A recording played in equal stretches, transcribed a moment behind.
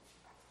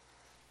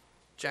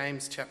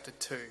James chapter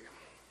 2.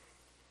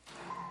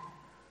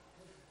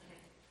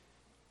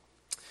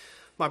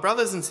 My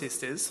brothers and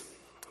sisters,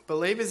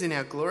 believers in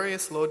our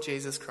glorious Lord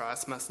Jesus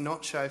Christ must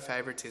not show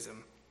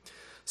favouritism.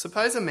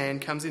 Suppose a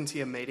man comes into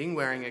your meeting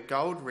wearing a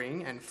gold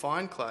ring and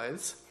fine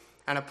clothes,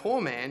 and a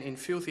poor man in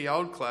filthy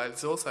old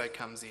clothes also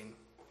comes in.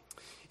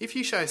 If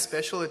you show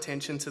special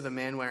attention to the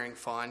man wearing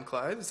fine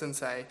clothes and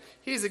say,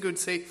 "Here's a good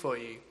seat for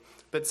you,"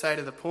 but say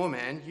to the poor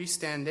man, "You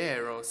stand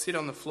there," or "Sit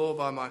on the floor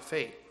by my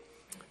feet,"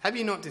 have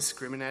you not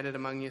discriminated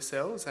among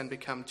yourselves and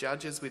become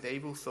judges with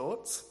evil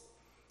thoughts?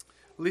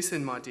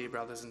 Listen, my dear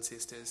brothers and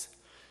sisters.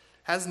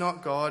 Has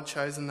not God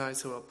chosen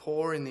those who are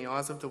poor in the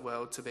eyes of the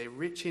world to be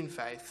rich in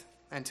faith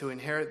and to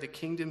inherit the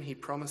kingdom he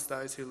promised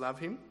those who love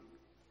him?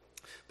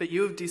 But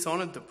you have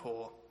dishonoured the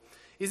poor.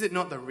 Is it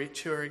not the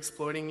rich who are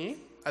exploiting you?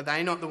 Are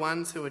they not the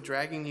ones who are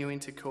dragging you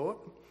into court?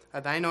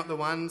 Are they not the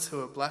ones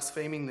who are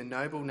blaspheming the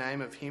noble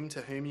name of him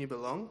to whom you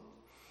belong?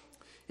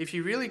 If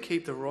you really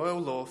keep the royal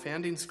law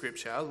found in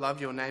Scripture,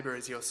 love your neighbour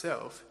as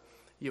yourself,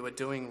 you are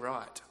doing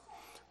right.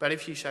 But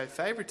if you show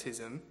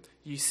favouritism,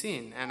 you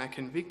sin and are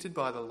convicted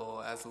by the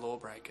law as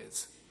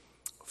lawbreakers.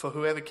 For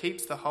whoever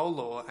keeps the whole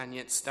law and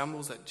yet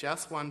stumbles at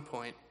just one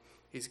point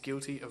is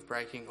guilty of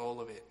breaking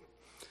all of it.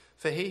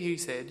 For he who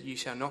said, "You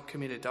shall not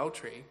commit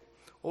adultery,"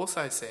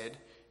 also said,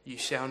 "You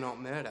shall not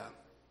murder."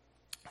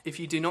 If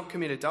you do not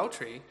commit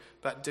adultery,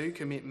 but do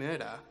commit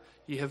murder,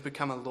 you have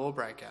become a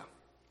lawbreaker.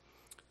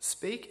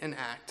 Speak and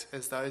act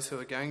as those who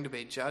are going to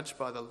be judged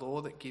by the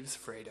law that gives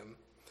freedom,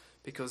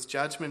 because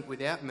judgment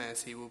without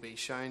mercy will be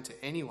shown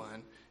to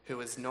anyone who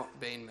has not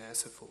been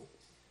merciful.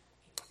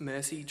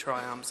 Mercy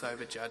triumphs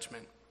over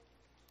judgment.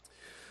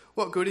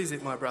 What good is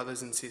it, my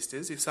brothers and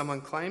sisters, if someone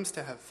claims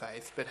to have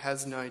faith but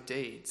has no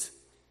deeds?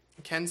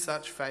 Can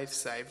such faith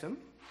save them?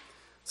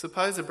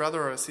 Suppose a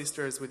brother or a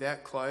sister is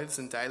without clothes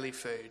and daily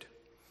food.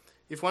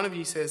 If one of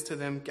you says to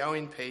them, "Go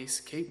in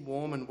peace, keep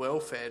warm and well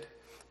fed,"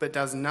 but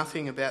does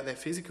nothing about their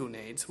physical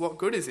needs, what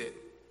good is it?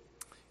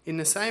 In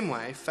the same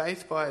way,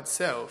 faith by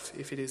itself,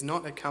 if it is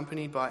not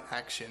accompanied by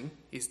action,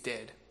 is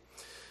dead.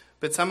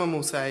 But someone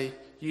will say,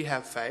 "You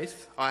have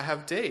faith, I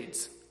have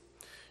deeds."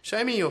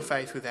 Show me your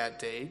faith without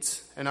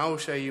deeds, and I will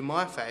show you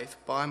my faith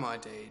by my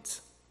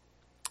deeds.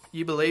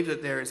 You believe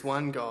that there is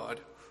one God.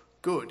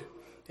 Good.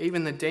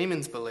 Even the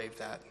demons believe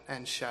that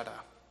and shudder.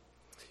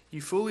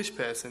 You foolish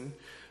person,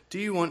 do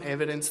you want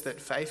evidence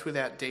that faith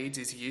without deeds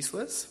is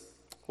useless?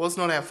 Was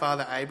not our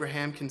father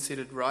Abraham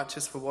considered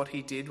righteous for what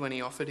he did when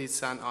he offered his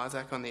son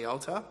Isaac on the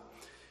altar?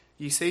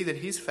 You see that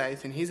his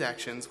faith and his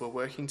actions were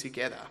working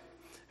together,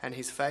 and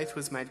his faith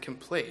was made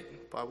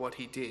complete by what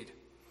he did.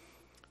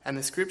 And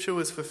the scripture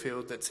was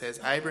fulfilled that says,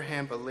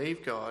 "Abraham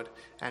believed God,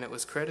 and it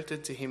was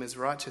credited to him as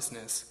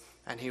righteousness,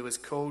 and he was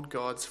called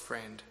God's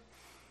friend."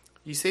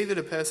 You see that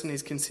a person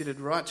is considered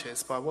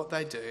righteous by what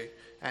they do,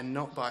 and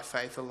not by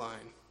faith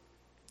alone.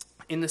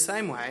 In the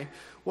same way,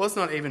 was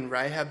not even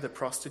Rahab the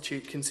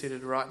prostitute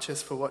considered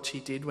righteous for what she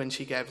did when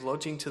she gave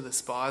lodging to the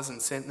spies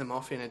and sent them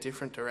off in a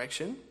different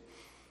direction?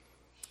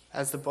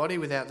 As the body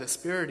without the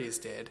spirit is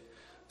dead,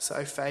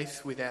 so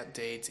faith without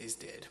deeds is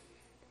dead.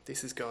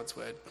 This is God's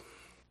word.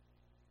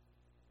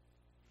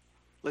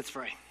 Let's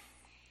pray.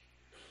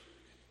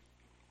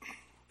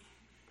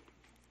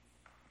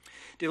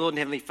 Dear Lord and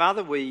Heavenly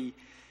Father, we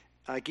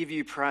give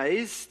you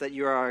praise that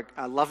you are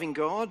a loving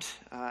God,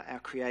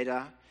 our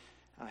Creator,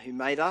 who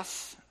made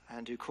us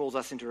and who calls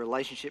us into a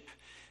relationship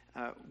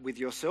with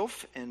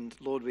yourself. And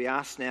Lord, we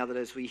ask now that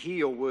as we hear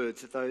your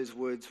words, that those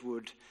words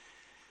would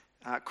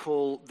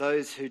call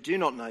those who do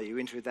not know you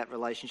into that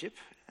relationship.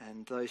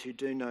 And those who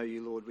do know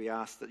you, Lord, we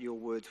ask that your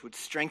words would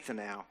strengthen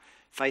our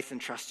faith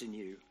and trust in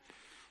you.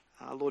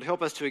 Lord,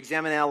 help us to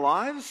examine our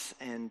lives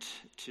and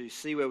to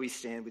see where we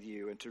stand with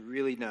you and to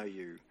really know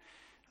you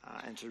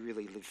and to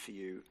really live for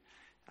you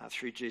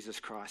through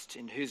Jesus Christ,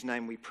 in whose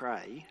name we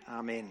pray.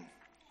 Amen.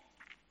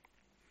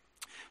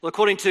 Well,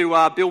 according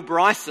to Bill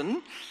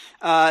Bryson,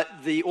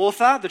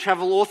 the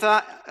travel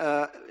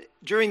author,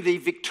 during the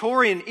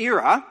Victorian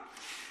era,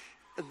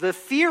 the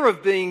fear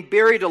of being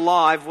buried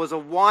alive was a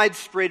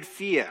widespread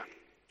fear.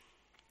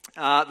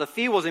 The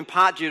fear was in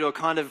part due to a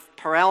kind of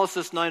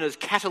paralysis known as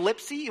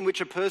catalepsy, in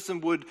which a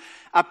person would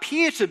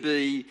appear to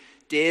be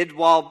dead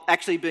while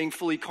actually being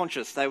fully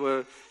conscious. They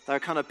were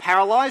kind of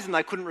paralysed and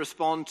they couldn't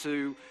respond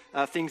to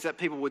things that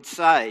people would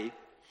say.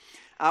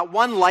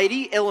 One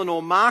lady,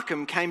 Eleanor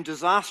Markham, came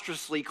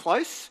disastrously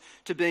close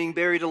to being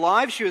buried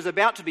alive. She was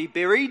about to be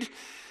buried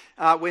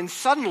when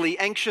suddenly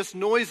anxious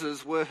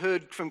noises were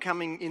heard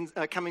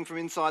coming from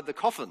inside the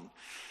coffin.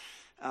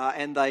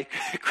 And they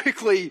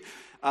quickly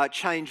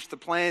changed the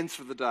plans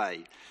for the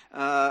day.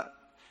 I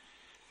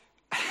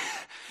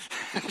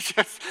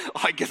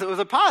guess it was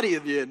a party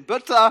in the end.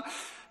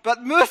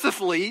 But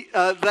mercifully,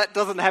 that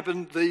doesn't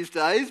happen these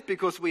days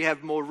because we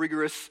have more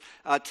rigorous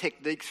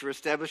techniques for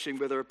establishing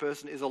whether a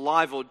person is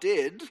alive or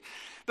dead.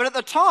 But at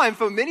the time,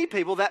 for many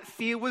people, that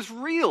fear was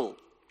real.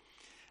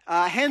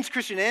 Hans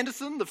Christian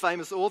Andersen, the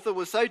famous author,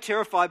 was so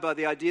terrified by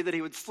the idea that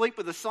he would sleep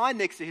with a sign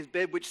next to his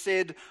bed which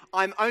said,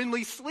 "I'm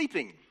only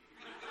sleeping."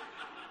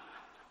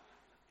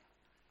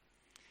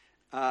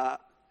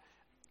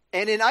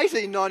 And in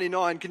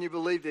 1899, can you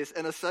believe this,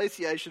 an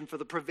Association for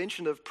the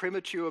Prevention of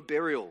Premature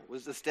Burial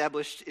was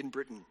established in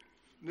Britain.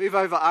 Move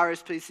over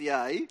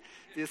RSPCA,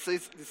 the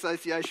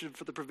Association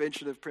for the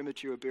Prevention of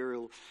Premature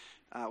Burial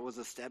was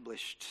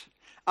established.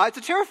 It's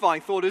a terrifying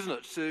thought, isn't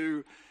it,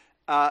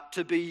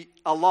 to be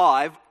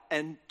alive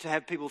and to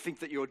have people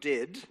think that you're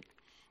dead.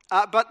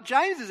 But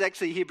James is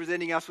actually here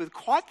presenting us with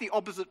quite the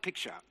opposite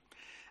picture.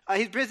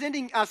 He's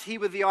presenting us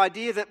here with the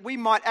idea that we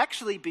might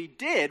actually be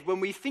dead when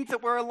we think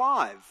that we're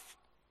alive.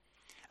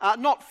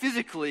 Not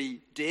physically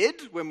dead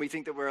when we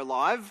think that we're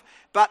alive,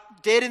 but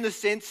dead in the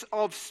sense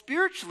of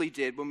spiritually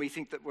dead when we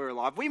think that we're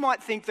alive. We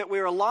might think that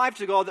we're alive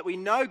to God, that we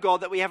know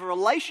God, that we have a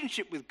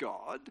relationship with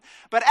God,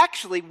 but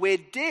actually we're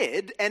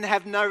dead and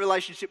have no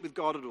relationship with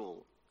God at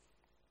all.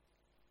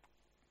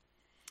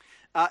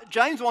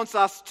 James wants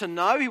us to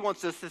know, he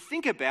wants us to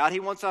think about, he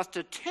wants us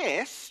to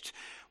test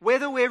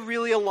whether we're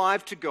really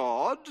alive to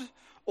God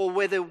or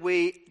whether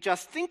we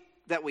just think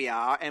that we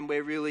are and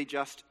we're really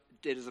just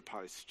dead as a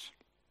post.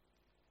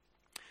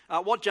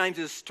 What James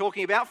is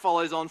talking about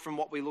follows on from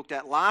what we looked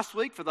at last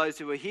week. For those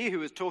who were here, who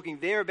was talking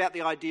there about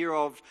the idea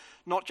of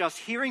not just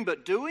hearing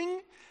but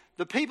doing.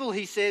 The people,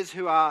 he says,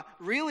 who are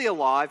really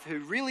alive, who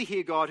really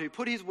hear God, who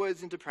put his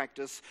words into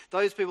practice,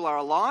 those people are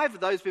alive.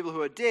 Those people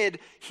who are dead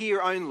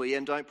hear only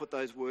and don't put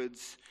those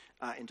words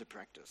into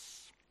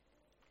practice.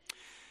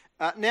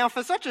 Now,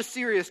 for such a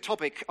serious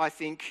topic, I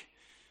think,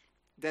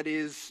 that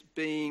is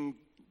being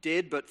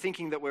dead but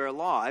thinking that we're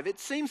alive, it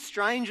seems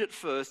strange at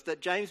first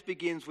that James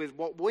begins with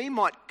what we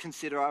might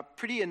consider a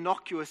pretty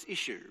innocuous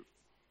issue.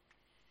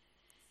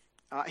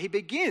 He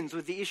begins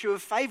with the issue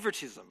of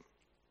favoritism,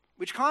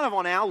 which kind of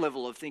on our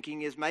level of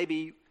thinking is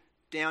maybe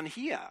down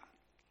here.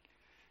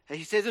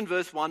 He says in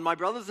verse 1, "My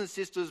brothers and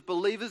sisters,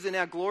 believers in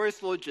our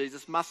glorious Lord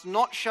Jesus must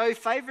not show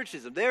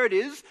favoritism." There it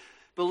is.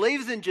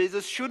 Believers in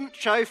Jesus shouldn't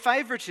show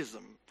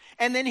favoritism.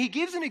 And then he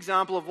gives an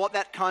example of what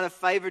that kind of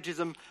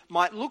favoritism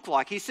might look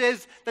like. He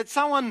says that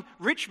someone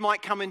rich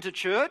might come into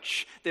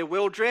church, they're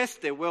well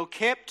dressed, they're well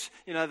kept,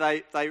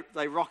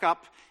 they rock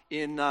up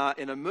in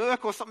a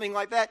Merc or something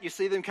like that. You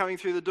see them coming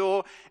through the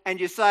door and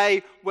you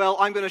say, well,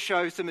 I'm going to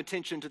show some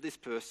attention to this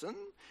person.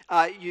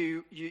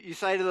 You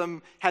say to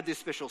them, have this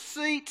special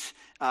seat,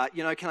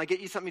 can I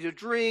get you something to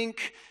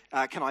drink?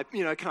 Can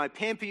I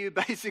pamper you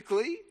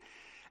basically?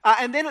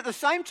 And then at the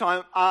same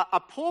time, a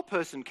poor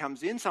person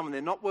comes in, someone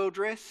they're not well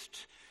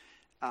dressed,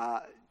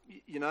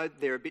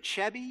 they're a bit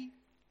shabby,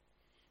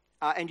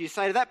 and you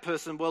say to that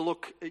person, well,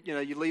 look,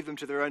 you leave them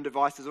to their own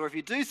devices, or if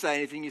you do say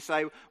anything, you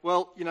say,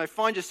 well,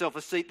 find yourself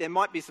a seat, there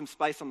might be some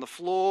space on the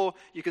floor,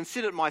 you can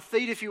sit at my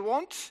feet if you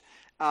want,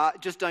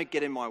 just don't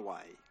get in my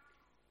way.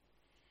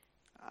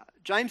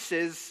 James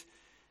says,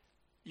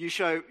 you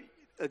show,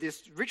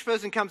 this rich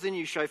person comes in,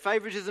 you show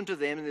favoritism to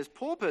them, and this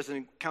poor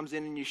person comes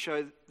in and you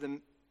show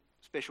them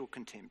special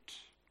contempt.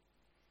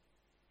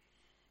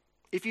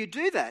 If you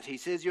do that, he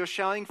says, you're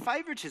showing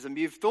favoritism.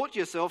 You've thought to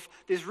yourself,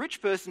 this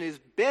rich person is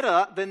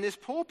better than this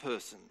poor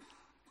person.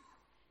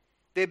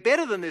 They're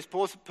better than this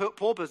poor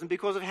person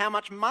because of how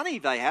much money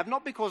they have,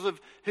 not because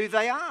of who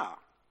they are.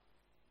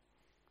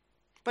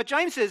 But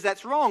James says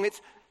that's wrong.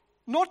 It's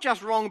not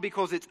just wrong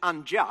because it's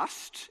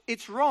unjust.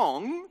 It's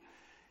wrong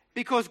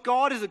because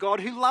God is a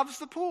God who loves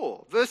the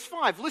poor. Verse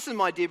 5, listen,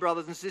 my dear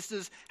brothers and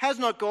sisters, has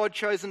not God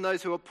chosen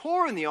those who are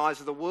poor in the eyes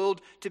of the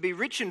world to be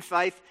rich in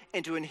faith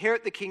and to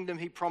inherit the kingdom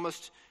he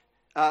promised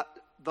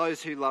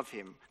those who love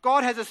him?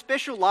 God has a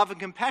special love and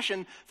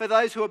compassion for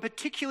those who are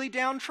particularly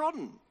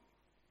downtrodden.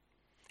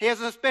 He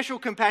has a special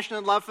compassion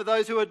and love for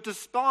those who are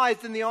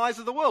despised in the eyes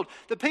of the world.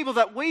 The people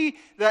that we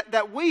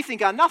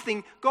think are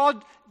nothing,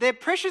 they're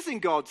precious in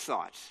God's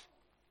sight.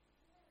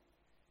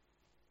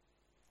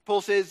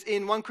 Paul says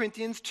in 1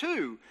 Corinthians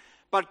 2,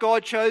 but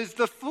God chose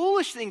the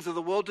foolish things of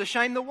the world to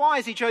shame the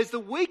wise. He chose the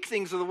weak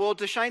things of the world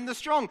to shame the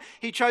strong.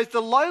 He chose the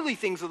lowly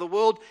things of the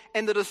world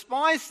and the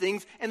despised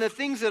things and the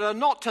things that are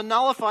not to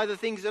nullify the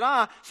things that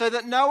are, so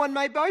that no one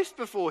may boast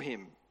before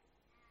him.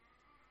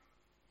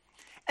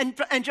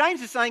 And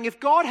James is saying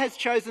if God has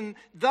chosen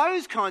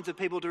those kinds of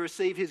people to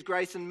receive his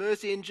grace and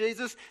mercy in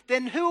Jesus,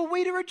 then who are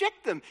we to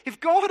reject them?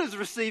 If God is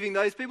receiving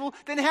those people,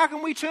 then how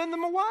can we turn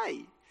them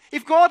away?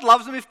 If God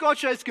loves them, if God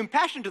shows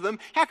compassion to them,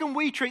 how can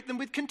we treat them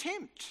with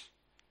contempt?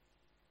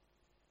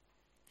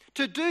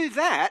 To do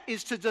that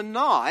is to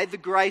deny the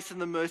grace and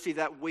the mercy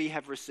that we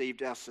have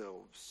received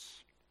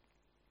ourselves.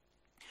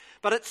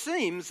 But it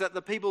seems that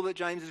the people that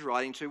James is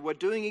writing to were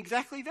doing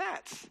exactly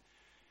that.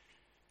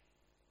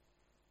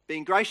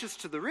 Being gracious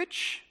to the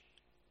rich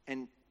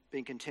and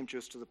being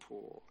contemptuous to the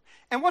poor.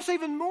 And what's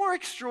even more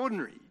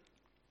extraordinary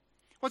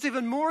is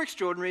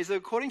that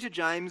according to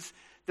James,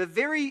 the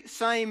very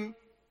same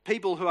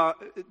people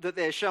that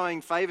they're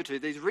showing favour to,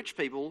 these rich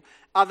people,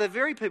 are the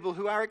very people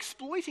who are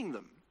exploiting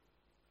them.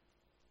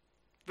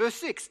 Verse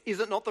 6, is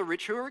it not the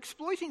rich who are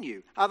exploiting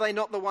you? Are they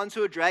not the ones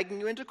who are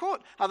dragging you into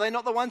court? Are they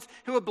not the ones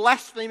who are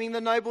blaspheming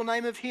the noble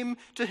name of him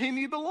to whom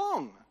you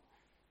belong?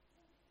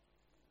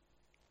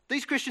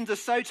 These Christians are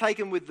so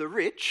taken with the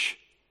rich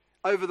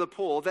over the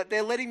poor that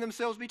they're letting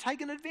themselves be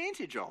taken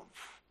advantage of.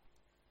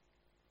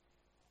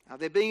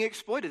 They're being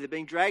exploited. They're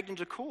being dragged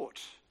into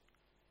court.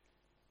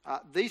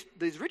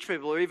 These rich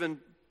people are even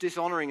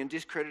dishonouring and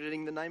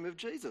discrediting the name of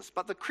Jesus.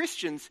 But the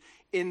Christians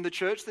in the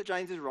church that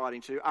James is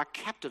writing to are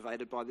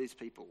captivated by these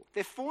people.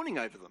 They're fawning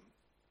over them.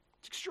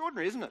 It's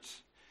extraordinary, isn't it?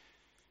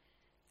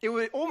 It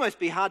would almost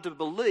be hard to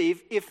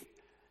believe if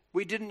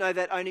we didn't know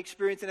that own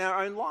experience in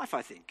our own life,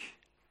 I think.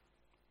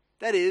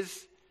 That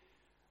is,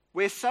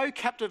 we're so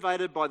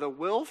captivated by the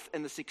wealth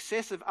and the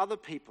success of other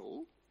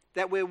people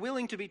that we're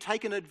willing to be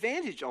taken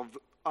advantage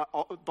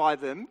by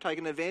them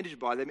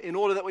in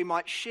order that we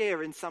might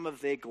share in some of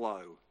their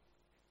glow.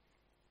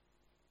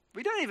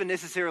 We don't even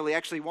necessarily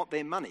actually want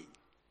their money.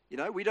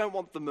 We don't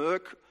want the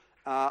Merc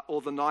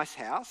or the nice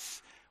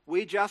house.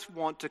 We just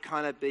want to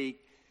kind of be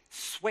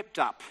swept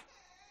up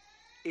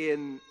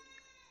in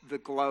the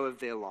glow of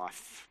their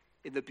life,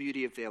 in the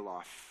beauty of their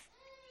life.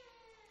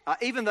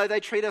 Even though they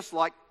treat us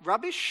like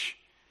rubbish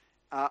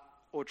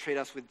or treat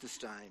us with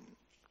disdain.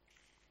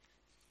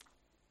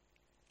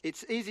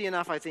 It's easy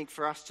enough, I think,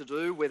 for us to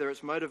do, whether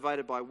it's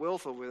motivated by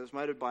wealth or whether it's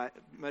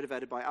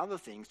motivated by other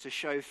things, to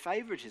show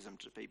favouritism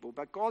to people.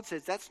 But God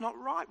says that's not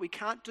right. We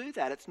can't do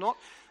that. It's not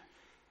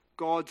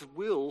God's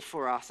will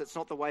for us. It's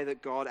not the way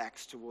that God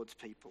acts towards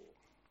people.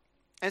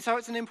 And so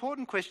it's an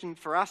important question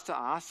for us to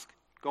ask.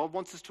 God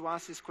wants us to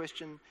ask this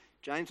question.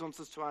 James wants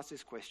us to ask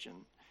this question.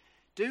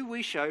 Do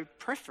we show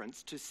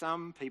preference to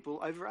some people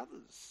over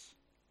others?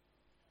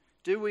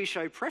 Do we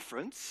show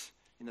preference,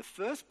 in the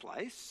first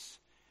place,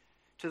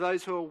 to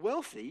those who are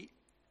wealthy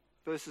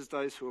versus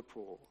those who are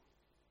poor?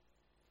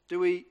 Do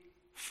we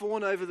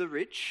fawn over the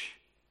rich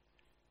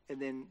and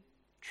then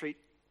treat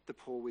the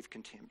poor with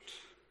contempt?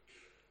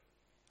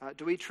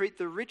 Do we treat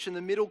the rich and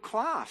the middle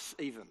class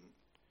even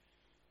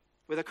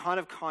with a kind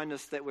of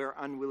kindness that we're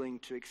unwilling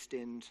to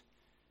extend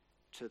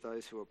to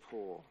those who are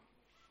poor?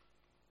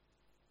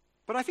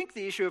 But I think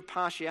the issue of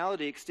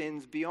partiality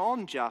extends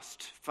beyond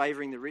just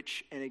favouring the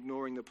rich and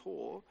ignoring the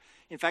poor.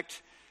 In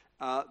fact,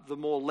 the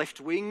more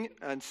left-wing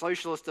and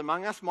socialist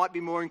among us might be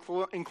more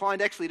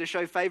inclined actually to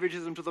show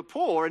favouritism to the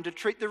poor and to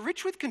treat the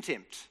rich with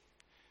contempt.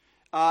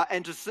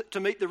 And to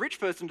meet the rich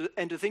person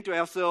and to think to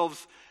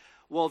ourselves,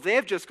 well,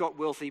 they've just got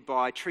wealthy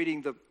by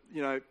treating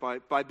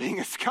by being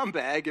a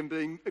scumbag and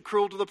being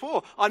cruel to the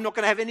poor. I'm not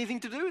going to have anything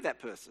to do with that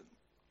person.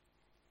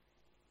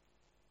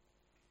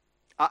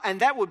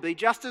 And that would be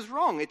just as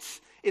wrong.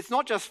 It's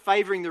not just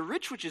favouring the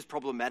rich which is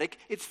problematic,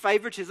 it's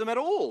favouritism at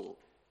all.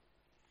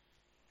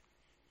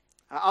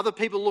 Other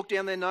people look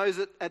down their nose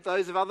at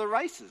those of other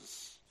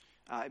races.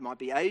 It might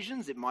be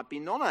Asians, it might be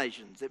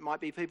non-Asians, it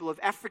might be people of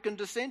African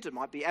descent, it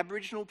might be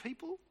Aboriginal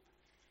people.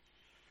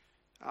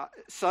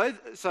 So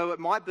it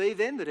might be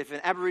then that if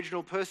an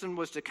Aboriginal person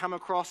was to come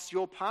across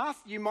your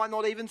path, you might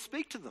not even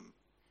speak to them.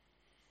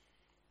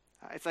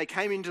 If they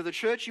came into the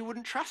church, you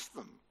wouldn't trust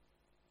them.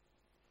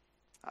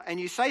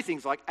 And you say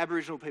things like,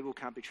 Aboriginal people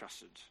can't be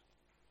trusted.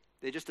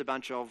 They're just a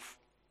bunch of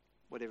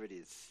whatever it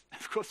is.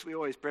 Of course, we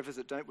always preface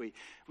it, don't we,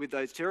 with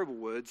those terrible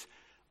words,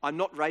 I'm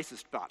not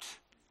racist, but.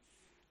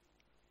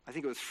 I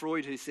think it was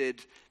Freud who said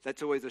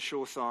that's always a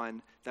sure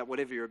sign that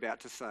whatever you're about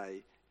to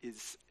say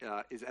is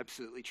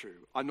absolutely true.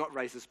 I'm not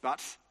racist,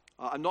 but.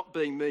 I'm not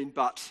being mean,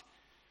 but.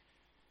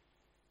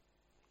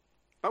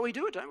 But we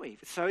do it, don't we?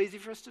 It's so easy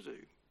for us to do.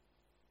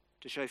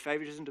 To show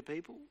favouritism to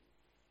people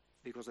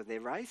because of their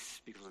race,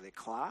 because of their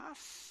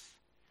class.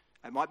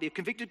 It might be a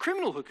convicted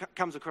criminal who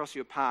comes across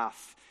your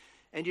path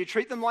and you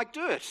treat them like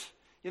dirt,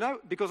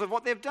 because of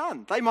what they've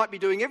done. They might be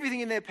doing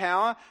everything in their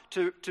power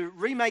to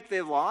remake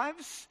their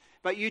lives,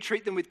 but you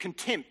treat them with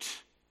contempt.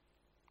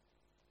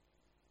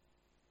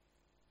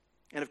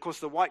 And of course,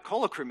 the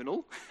white-collar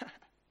criminal,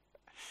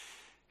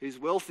 who's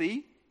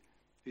wealthy,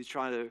 who's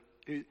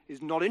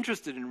not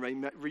interested in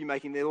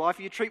remaking their life,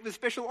 you treat with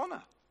special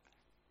honour.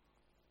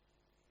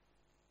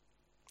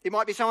 It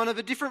might be someone of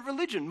a different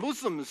religion.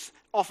 Muslims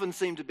often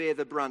seem to bear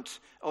the brunt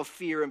of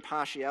fear and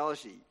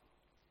partiality.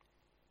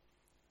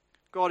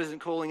 God isn't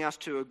calling us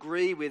to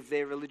agree with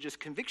their religious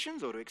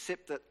convictions or to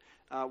accept that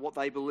what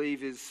they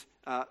believe is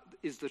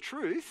the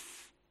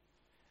truth.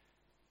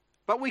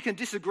 But we can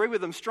disagree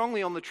with them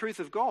strongly on the truth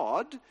of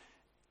God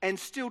and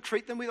still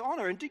treat them with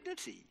honour and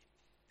dignity.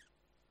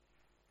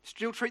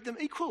 Still treat them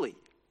equally.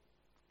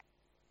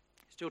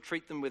 Still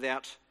treat them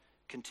without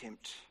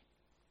contempt.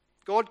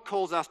 God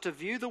calls us to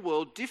view the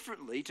world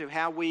differently to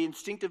how we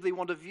instinctively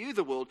want to view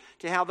the world,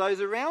 to how those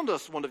around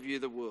us want to view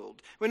the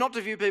world. We're not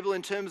to view people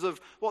in terms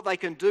of what they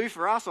can do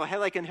for us or how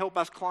they can help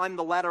us climb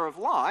the ladder of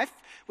life.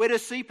 We're to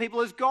see people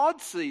as God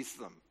sees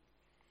them.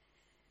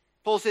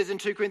 Paul says in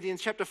 2 Corinthians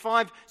chapter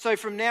 5, so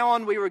from now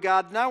on we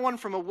regard no one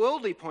from a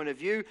worldly point of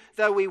view.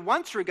 Though we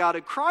once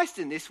regarded Christ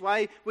in this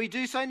way, we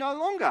do so no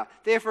longer.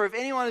 Therefore, if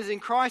anyone is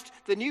in Christ,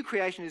 the new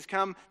creation is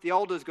come, the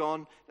old is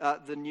gone,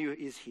 the new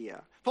is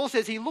here. Paul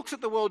says he looks at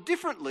the world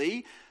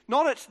differently,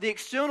 not at the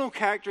external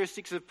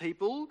characteristics of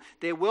people,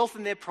 their wealth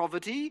and their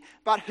poverty,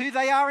 but who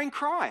they are in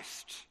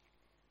Christ.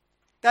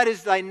 That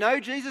is, they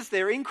know Jesus,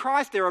 they're in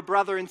Christ, they're a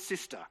brother and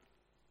sister.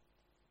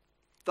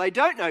 If they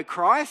don't know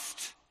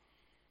Christ,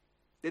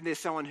 then there's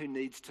someone who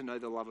needs to know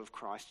the love of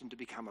Christ and to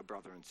become a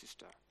brother and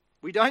sister.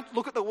 We don't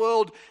look at the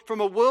world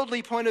from a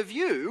worldly point of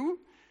view.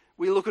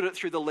 We look at it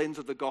through the lens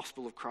of the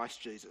gospel of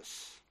Christ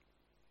Jesus.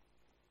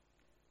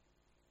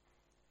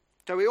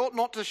 So we ought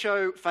not to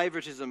show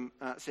favouritism,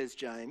 says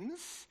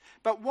James.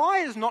 But why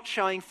is not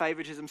showing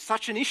favouritism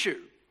such an issue?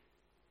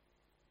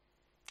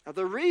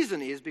 The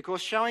reason is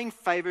because showing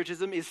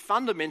favouritism is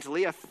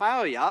fundamentally a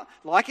failure,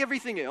 like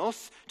everything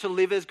else, to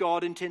live as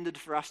God intended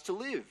for us to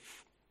live.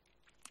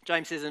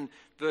 James says in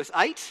verse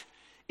 8,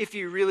 if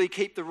you really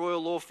keep the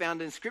royal law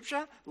found in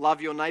Scripture,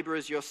 love your neighbour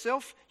as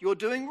yourself, you're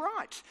doing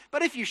right.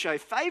 But if you show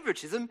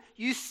favouritism,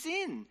 you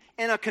sin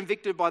and are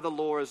convicted by the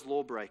law as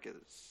lawbreakers.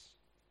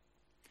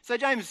 So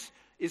James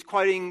is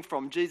quoting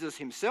from Jesus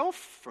himself,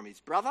 from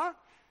his brother.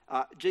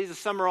 Jesus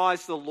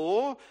summarised the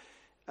law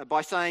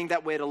by saying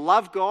that we're to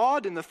love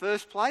God in the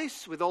first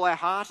place with all our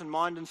heart and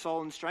mind and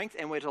soul and strength,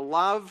 and we're to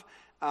love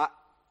our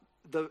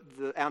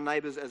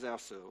neighbours as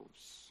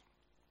ourselves.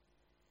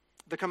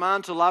 The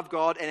command to love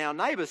God and our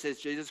neighbour, says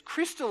Jesus,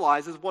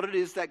 crystallises what it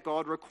is that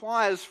God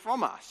requires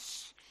from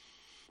us.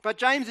 But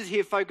James is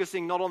here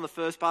focusing not on the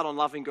first part, on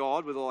loving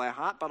God with all our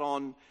heart, but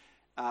on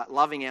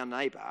loving our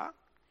neighbour.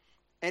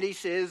 And he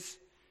says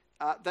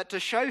that to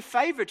show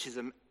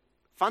favouritism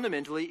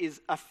fundamentally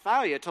is a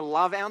failure to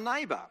love our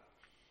neighbour.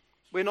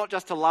 We're not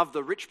just to love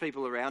the rich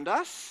people around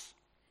us,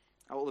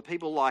 or the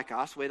people like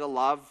us, we're to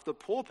love the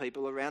poor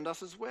people around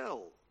us as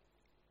well.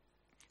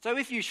 So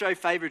if you show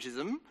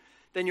favouritism,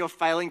 then you're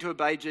failing to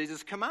obey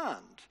Jesus'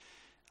 command.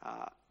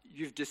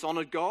 You've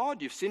dishonoured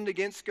God, you've sinned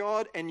against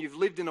God, and you've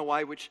lived in a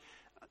way which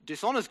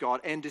dishonours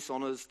God and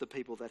dishonours the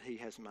people that he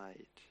has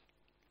made.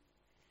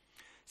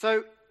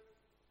 So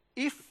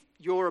if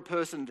you're a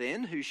person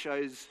then who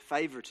shows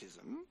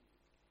favouritism,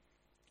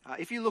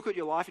 if you look at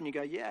your life and you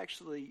go, yeah,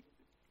 actually,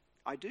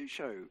 I do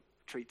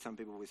treat some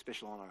people with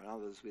special honour and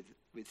others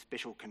with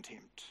special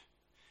contempt.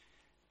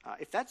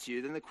 If that's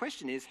you, then the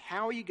question is,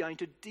 how are you going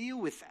to deal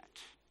with that?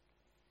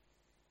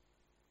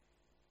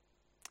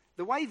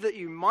 The way that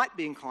you might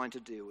be inclined to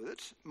deal with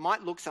it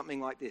might look something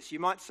like this. You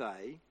might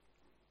say,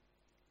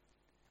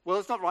 well,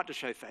 it's not right to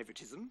show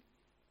favouritism,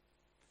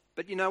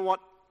 but you know what?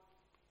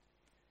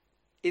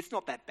 It's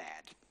not that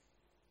bad.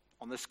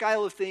 On the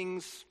scale of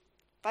things,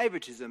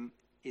 favouritism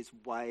is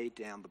way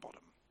down the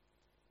bottom.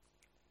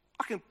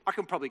 I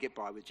can probably get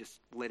by with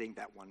just letting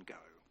that one go.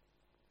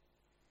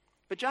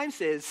 But James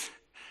says,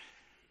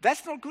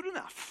 that's not good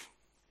enough.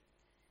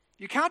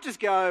 You can't just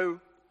go,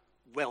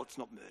 well, it's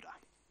not murder.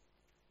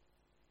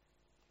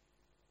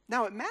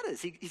 No, it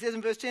matters. He says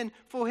in verse 10,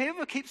 for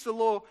whoever keeps the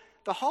law,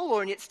 the whole law,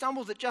 and yet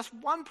stumbles at just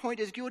one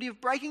point is guilty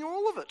of breaking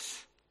all of it.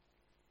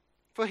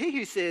 For he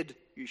who said,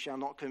 you shall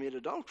not commit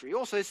adultery,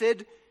 also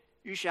said,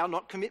 you shall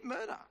not commit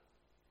murder.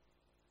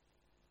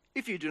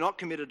 If you do not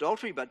commit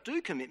adultery but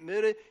do commit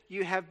murder,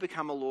 you have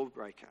become a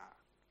lawbreaker.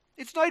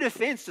 It's no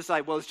defence to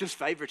say, well, it's just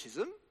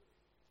favouritism.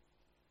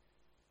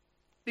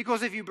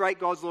 Because if you break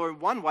God's law in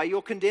one way,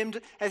 you're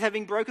condemned as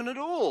having broken it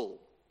all.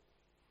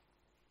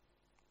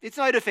 It's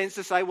no defence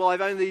to say, well,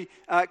 I've only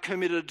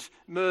committed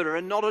murder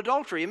and not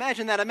adultery.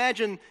 Imagine that.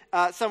 Imagine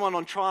someone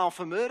on trial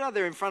for murder.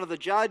 They're in front of the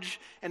judge,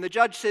 and the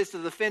judge says to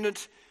the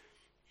defendant,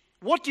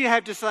 what do you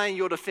have to say in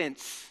your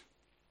defence?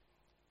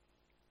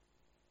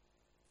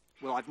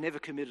 Well, I've never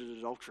committed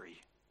adultery.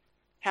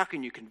 How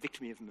can you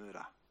convict me of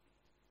murder?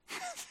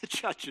 The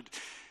judge would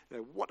say,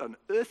 what on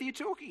earth are you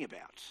talking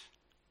about?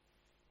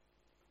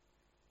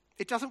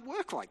 It doesn't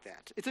work like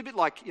that. It's a bit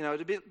like,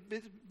 it's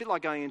a bit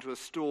like going into a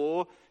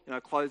store, a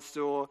clothes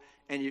store,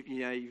 and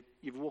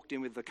you've walked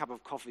in with a cup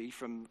of coffee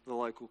from the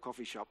local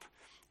coffee shop,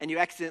 and you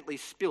accidentally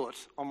spill it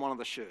on one of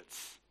the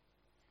shirts.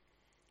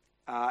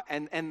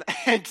 And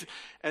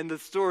the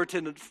store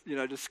attendant,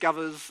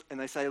 discovers, and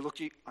they say, look,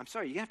 I'm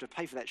sorry, you have to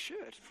pay for that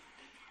shirt.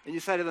 And you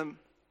say to them,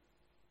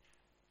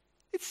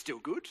 it's still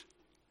good.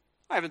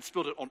 I haven't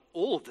spilled it on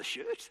all of the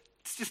shirt.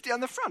 It's just down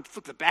the front.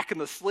 Look, the back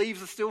and the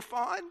sleeves are still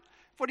fine.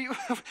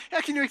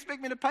 How can you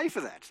expect me to pay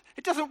for that?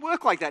 It doesn't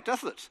work like that,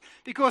 does it?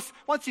 Because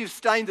once you've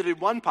stained it in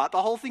one part,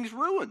 the whole thing's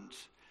ruined.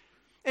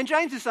 And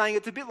James is saying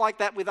it's a bit like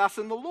that with us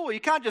and the law.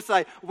 You can't just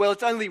say, well,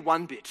 it's only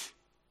one bit.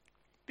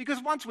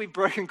 Because once we've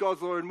broken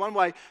God's law in one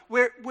way,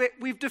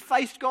 we've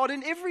defaced God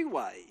in every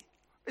way.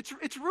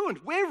 It's ruined.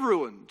 We're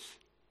ruined.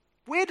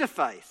 We're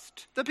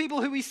defaced. The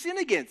people who we sin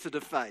against are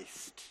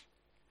defaced.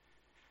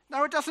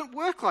 No, it doesn't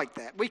work like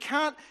that. We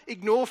can't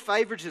ignore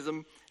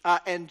favouritism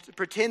and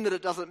pretend that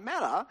it doesn't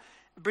matter,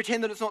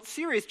 pretend that it's not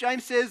serious.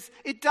 James says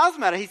it does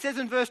matter. He says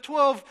in verse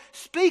 12,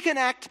 speak and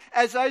act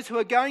as those who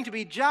are going to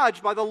be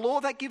judged by the law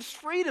that gives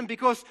freedom,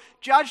 because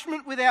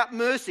judgment without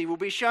mercy will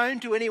be shown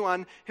to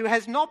anyone who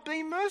has not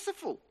been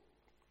merciful.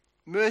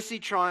 Mercy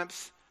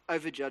triumphs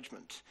over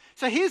judgment.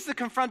 So here's the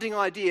confronting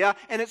idea,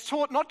 and it's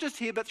taught not just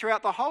here but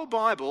throughout the whole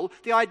Bible.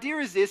 The idea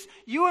is this: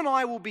 you and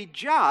I will be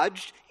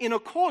judged in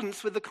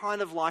accordance with the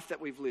kind of life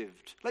that we've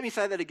lived. Let me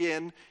say that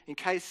again in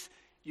case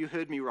you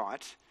heard me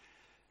right.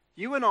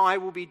 You and I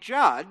will be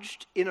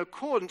judged in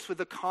accordance with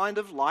the kind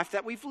of life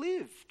that we've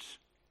lived.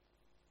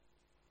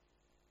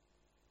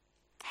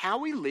 How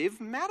we live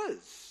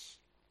matters.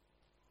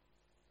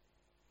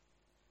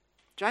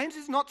 James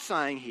is not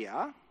saying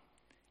here,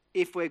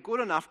 if we're good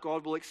enough,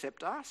 God will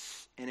accept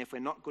us, and if we're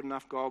not good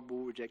enough, God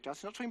will reject us.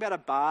 He's not talking about a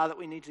bar that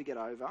we need to get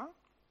over.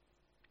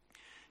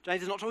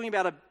 James is not talking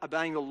about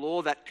obeying the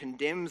law that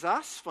condemns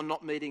us for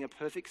not meeting a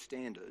perfect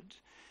standard.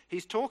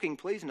 He's talking,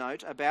 please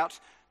note, about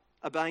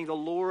obeying the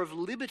law of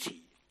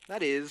liberty.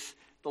 That is,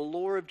 the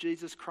law of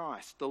Jesus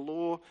Christ, the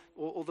law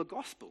or the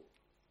gospel.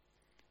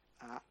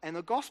 And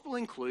the gospel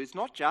includes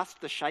not just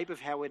the shape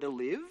of how we're to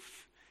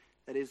live,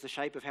 that is, the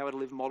shape of how we're to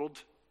live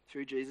modelled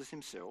through Jesus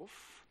himself,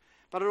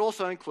 but it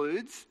also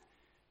includes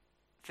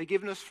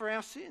forgiveness for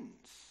our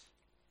sins.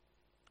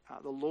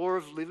 The law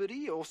of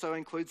liberty also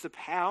includes the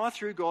power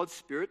through God's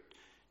Spirit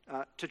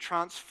to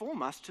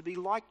transform us to be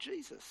like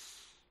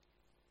Jesus.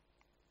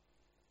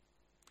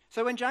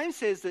 So when James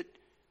says that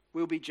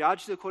we'll be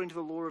judged according to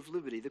the law of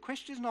liberty, the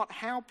question is not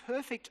how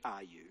perfect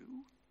are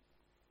you,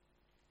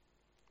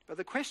 but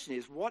the question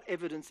is what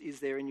evidence is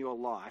there in your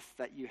life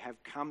that you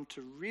have come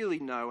to really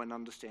know and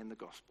understand the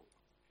gospel?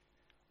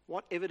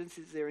 What evidence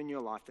is there in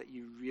your life that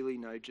you really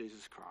know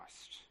Jesus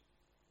Christ?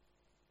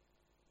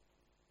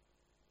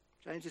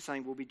 James is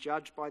saying we'll be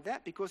judged by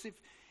that because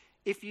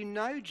if you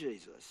know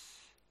Jesus,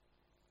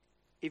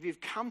 if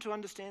you've come to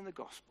understand the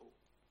gospel,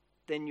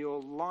 then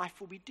your life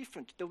will be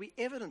different. There'll be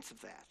evidence of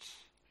that.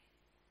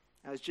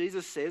 As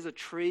Jesus says, a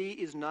tree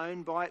is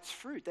known by its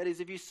fruit. That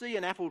is, if you see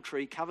an apple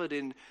tree covered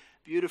in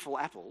beautiful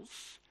apples,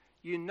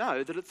 you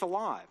know that it's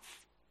alive.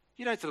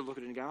 You don't sort of look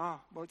at it and go,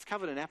 oh, well, it's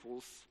covered in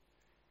apples.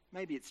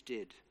 Maybe it's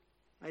dead.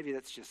 Maybe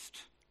it's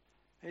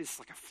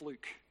like a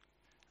fluke.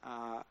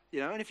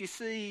 And if you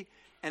see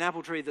an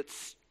apple tree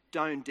that's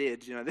stone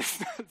dead, there's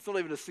not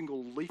even a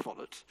single leaf on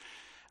it,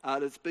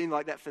 that's been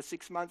like that for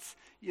 6 months,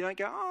 you don't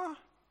go, oh,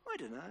 I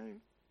don't know,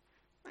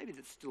 maybe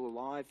that's still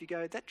alive. You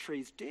go, that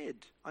tree's dead.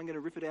 I'm going to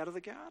rip it out of the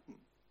garden.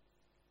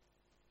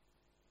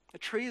 A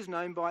tree is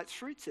known by its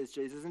fruit, says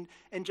Jesus.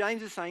 And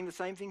James is saying the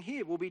same thing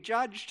here. We'll be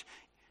judged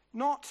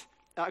not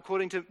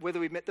according to whether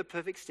we've met the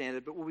perfect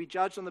standard, but we'll be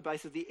judged on the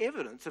basis of the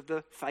evidence of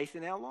the faith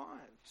in our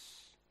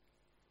lives.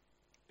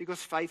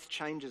 Because faith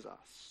changes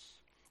us.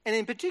 And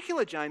in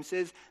particular, James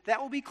says,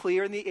 that will be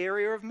clear in the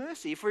area of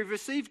mercy. If we've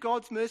received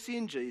God's mercy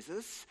in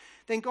Jesus,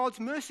 then God's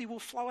mercy will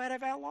flow out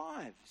of our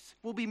lives.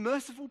 We'll be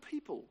merciful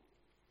people.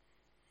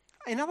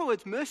 In other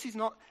words, mercy is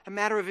not a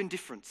matter of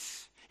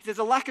indifference. If there's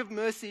a lack of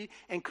mercy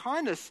and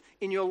kindness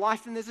in your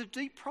life, then there's a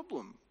deep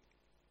problem.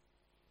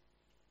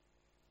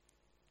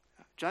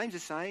 James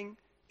is saying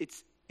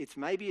it's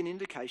maybe an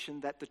indication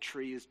that the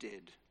tree is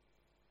dead,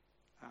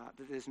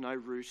 that there's no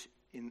root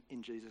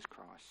in Jesus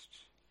Christ.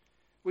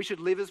 We should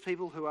live as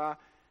people who are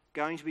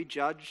going to be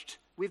judged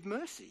with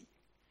mercy.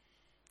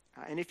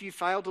 And if you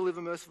fail to live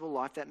a merciful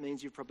life, that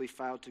means you've probably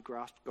failed to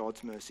grasp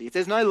God's mercy. If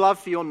there's no love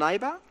for your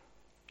neighbour,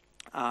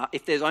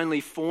 if there's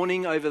only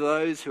fawning over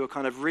those who are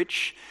kind of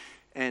rich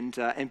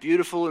and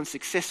beautiful and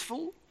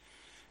successful,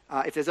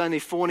 if there's only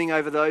fawning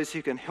over those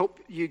who can help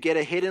you get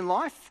ahead in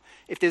life,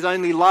 if there's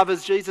only love,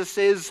 as Jesus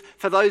says,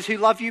 for those who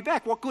love you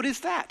back, what good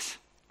is that?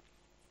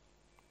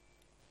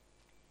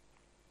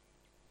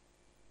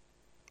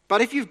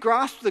 But if you've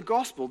grasped the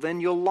gospel,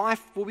 then your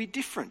life will be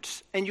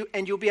different, and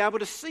you'll be able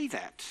to see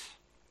that.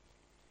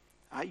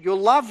 Your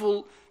love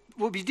will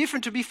be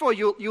different to before.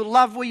 You'll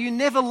love where you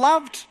never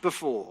loved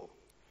before.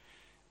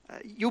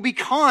 You'll be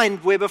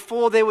kind where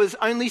before there was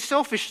only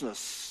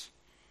selfishness.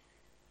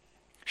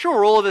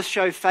 Sure, all of us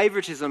show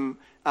favouritism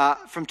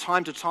from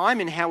time to time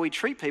in how we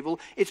treat people.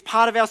 It's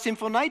part of our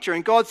sinful nature,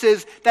 and God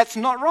says that's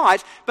not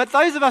right. But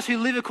those of us who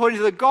live according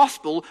to the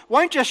gospel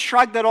won't just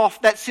shrug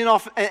that sin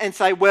off and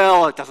say,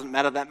 well, it doesn't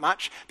matter that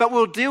much, but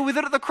we'll deal with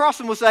it at the cross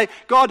and we'll say,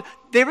 God,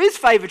 there is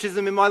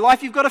favouritism in my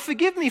life. You've got to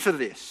forgive me for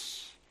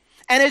this.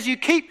 And as you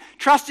keep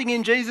trusting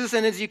in Jesus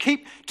and as you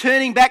keep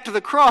turning back to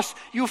the cross,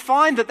 you'll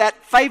find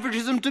that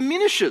favouritism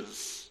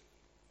diminishes.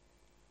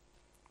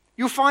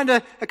 You'll find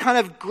a kind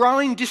of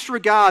growing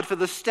disregard for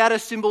the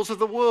status symbols of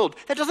the world.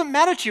 That doesn't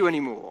matter to you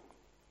anymore.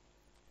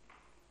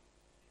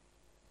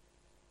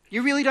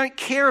 You really don't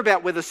care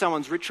about whether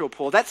someone's rich or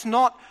poor. That's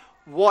not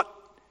what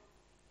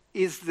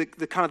is the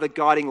kind of the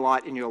guiding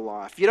light in your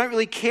life. You don't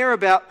really care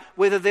about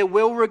whether they're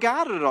well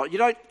regarded or not. You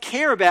don't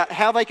care about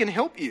how they can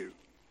help you.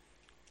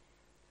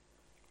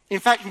 In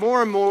fact,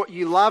 more and more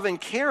you love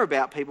and care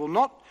about people,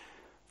 not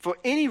for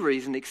any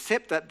reason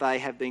except that they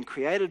have been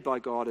created by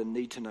God and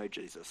need to know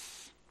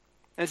Jesus.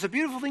 And it's a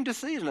beautiful thing to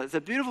see, isn't it? It's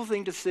a beautiful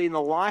thing to see in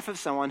the life of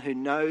someone who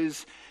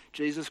knows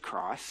Jesus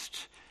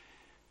Christ,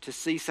 to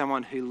see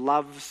someone who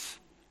loves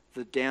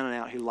the down and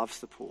out, who loves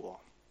the poor.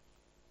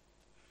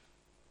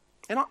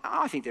 And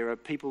I think there are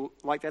people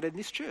like that in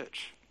this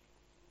church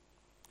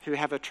who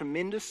have a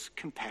tremendous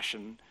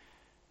compassion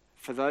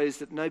for those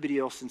that nobody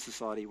else in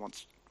society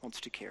wants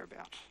to care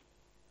about.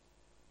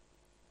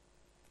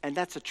 And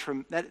that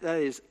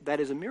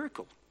is a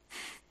miracle.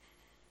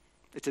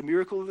 It's a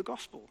miracle of the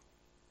gospel.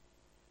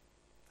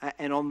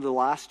 And on the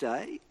last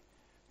day,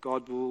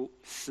 God will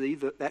see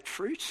that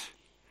fruit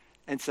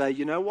and say,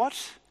 you know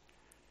what?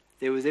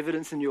 There was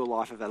evidence in your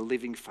life of a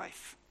living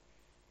faith.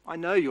 I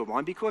know you're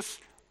mine because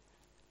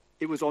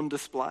it was on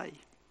display.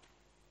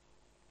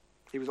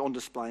 It was on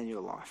display in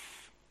your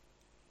life.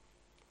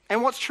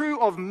 And what's true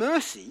of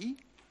mercy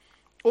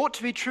ought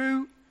to be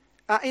true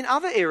in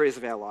other areas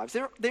of our lives.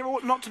 There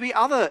ought not to be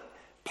other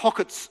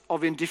pockets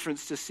of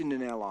indifference to sin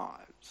in our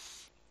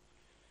lives.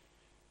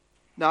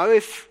 No,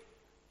 if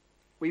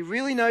we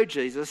really know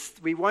Jesus,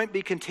 we won't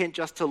be content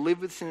just to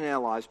live with sin in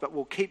our lives, but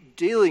we'll keep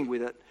dealing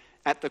with it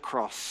at the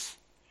cross.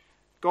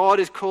 God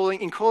is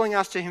calling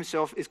us to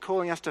himself, is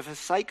calling us to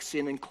forsake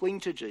sin and cling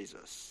to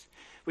Jesus,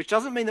 which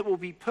doesn't mean that we'll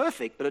be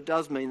perfect, but it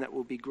does mean that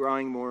we'll be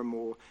growing more and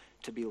more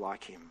to be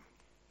like him.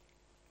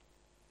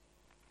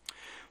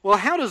 Well,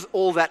 how does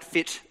all that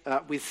fit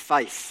with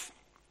faith?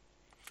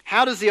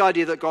 How does the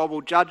idea that God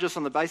will judge us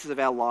on the basis of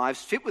our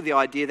lives fit with the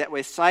idea that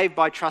we're saved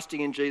by trusting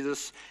in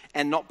Jesus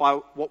and not by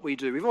what we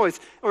do? We've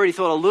already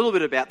thought a little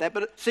bit about that,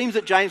 but it seems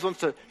that James wants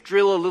to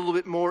drill a little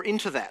bit more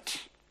into that.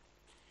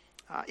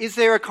 Is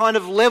there a kind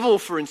of level,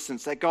 for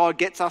instance, that God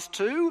gets us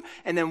to,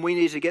 and then we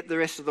need to get the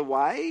rest of the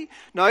way?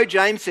 No,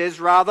 James says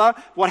rather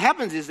what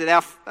happens is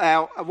that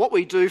our what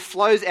we do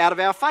flows out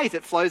of our faith.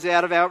 It flows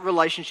out of our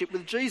relationship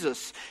with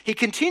Jesus. He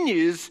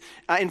continues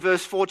in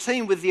verse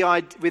 14 with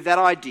that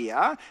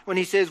idea when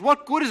he says,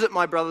 "What good is it,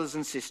 my brothers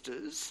and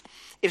sisters,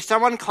 if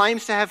someone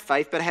claims to have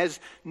faith but has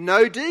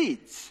no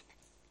deeds?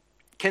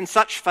 Can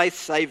such faith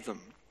save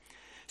them?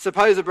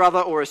 Suppose a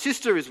brother or a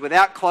sister is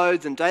without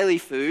clothes and daily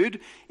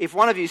food. If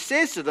one of you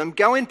says to them,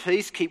 'Go in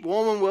peace, keep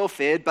warm and well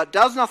fed,' but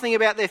does nothing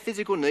about their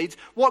physical needs,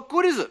 what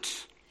good is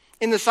it?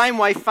 In the same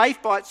way,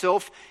 faith by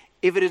itself,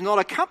 if it is not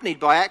accompanied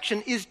by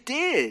action, is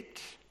dead."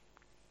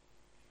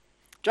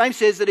 James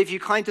says that if you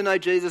claim to know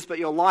Jesus but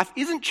your life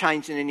isn't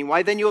changed in any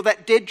way, then you're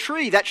that dead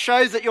tree. That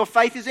shows that your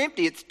faith is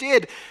empty. It's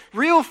dead.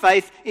 Real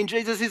faith in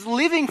Jesus is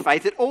living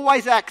faith. It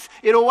always acts.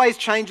 It always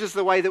changes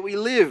the way that we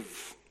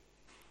live.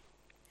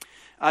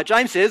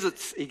 James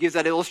says, he gives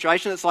that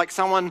illustration, it's like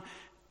someone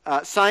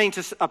saying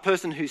to a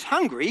person who's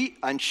hungry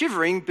and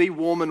shivering, "Be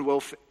warm and well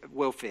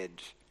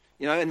fed,"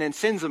 and then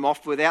sends them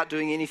off without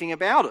doing anything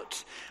about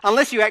it.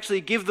 Unless you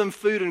actually give them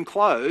food and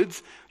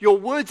clothes, your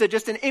words are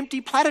just an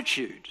empty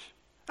platitude,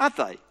 aren't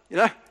they?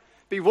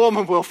 Be warm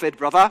and well fed,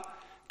 brother.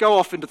 Go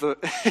off into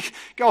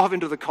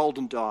the cold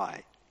and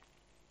die.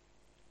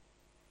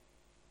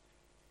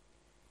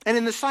 And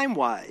in the same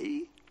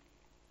way,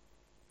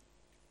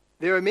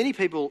 there are many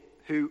people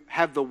who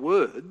have the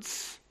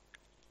words,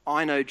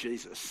 "I know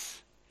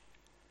Jesus,"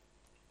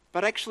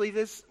 but actually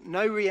there's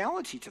no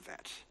reality to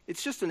that.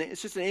 It's just an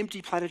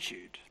empty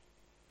platitude.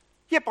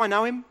 Yep, I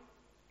know him.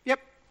 Yep,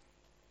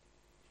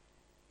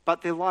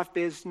 but their life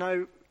bears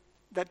no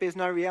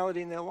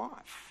reality in their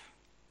life.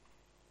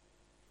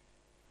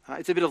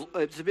 It's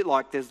a bit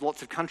like there's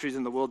lots of countries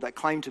in the world that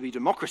claim to be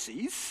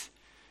democracies,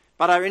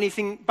 but are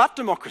anything but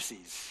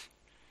democracies.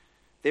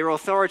 They're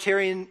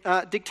authoritarian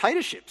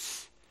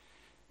dictatorships.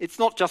 It's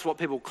not just what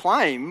people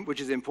claim, which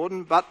is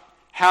important, but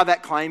how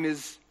that claim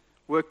is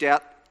worked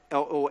out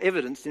or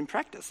evidenced in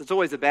practice. It's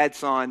always a bad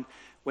sign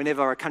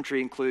whenever a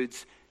country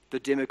includes the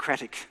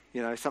democratic,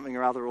 something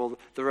or other, or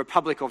the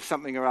republic of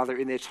something or other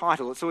in their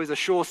title. It's always a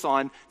sure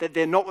sign that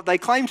they're not what they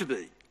claim to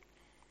be.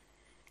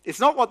 It's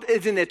not what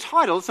is in their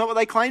title, it's not what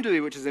they claim to be,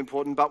 which is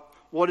important, but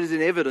what is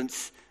in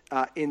evidence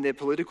in their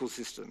political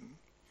system.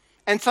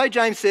 And so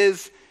James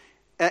says,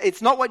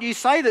 it's not what you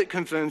say that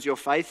confirms your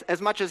faith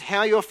as much as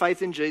how your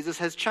faith in Jesus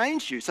has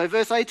changed you. So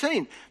verse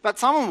 18, "But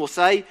someone will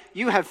say,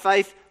 'You have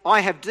faith,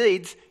 I have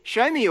deeds.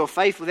 Show me your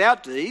faith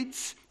without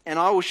deeds, and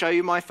I will show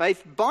you my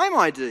faith by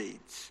my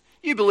deeds.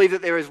 You believe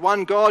that there is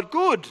one God,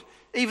 good.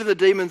 Even the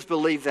demons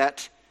believe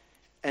that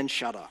and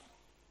shudder.'"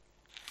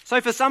 So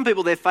for some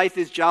people, their faith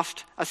is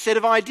just a set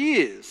of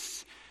ideas.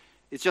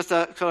 It's just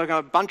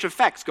a bunch of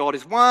facts. God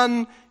is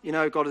one,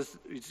 God is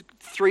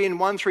three in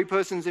one, three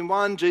persons in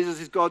one.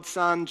 Jesus is God's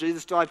son.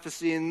 Jesus died for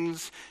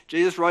sins.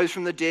 Jesus rose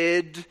from the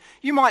dead.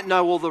 You might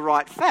know all the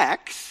right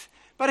facts,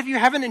 but if you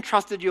haven't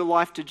entrusted your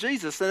life to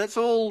Jesus, then it's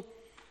all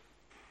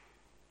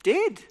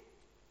dead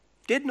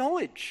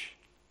knowledge.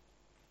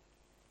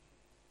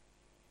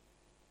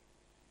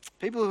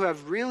 People who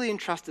have really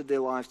entrusted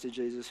their lives to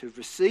Jesus, who've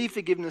received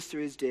forgiveness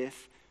through his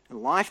death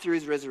and life through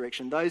his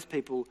resurrection, those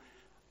people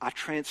are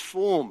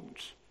transformed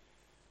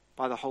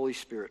by the Holy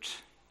Spirit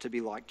to be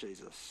like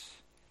Jesus.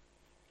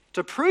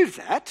 To prove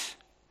that,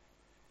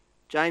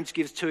 James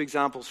gives two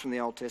examples from the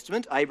Old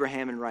Testament,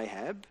 Abraham and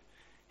Rahab.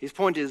 His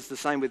point is the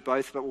same with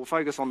both, but we'll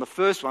focus on the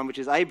first one, which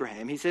is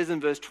Abraham. He says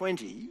in verse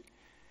 20,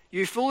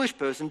 "You foolish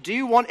person, do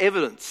you want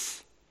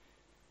evidence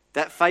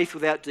that faith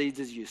without deeds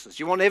is useless?"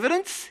 You want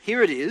evidence?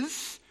 Here it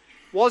is.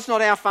 "Was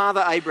not our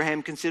father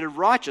Abraham considered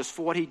righteous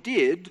for what he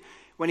did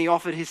when he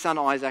offered his son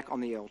Isaac on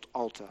the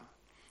altar?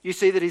 You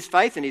see that his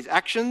faith and his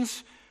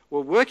actions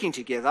were working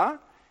together,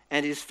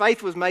 and his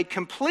faith was made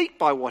complete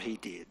by what he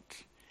did.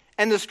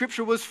 And the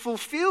scripture was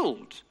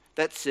fulfilled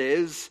that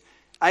says,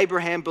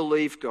 'Abraham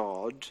believed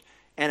God,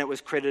 and it was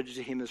credited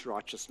to him as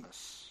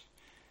righteousness.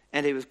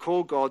 And he was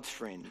called God's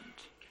friend.'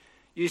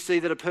 You see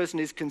that a person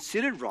is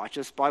considered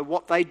righteous by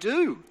what they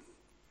do,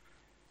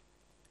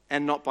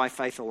 and not by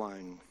faith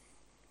alone."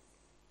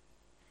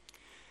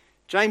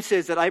 James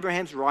says that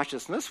Abraham's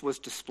righteousness was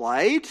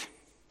displayed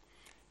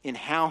in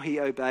how he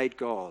obeyed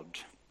God.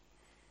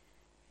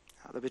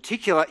 The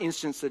particular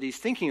instance that he's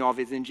thinking of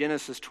is in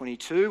Genesis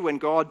 22, when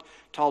God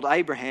told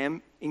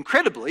Abraham,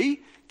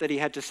 incredibly, that he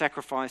had to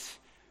sacrifice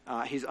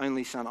his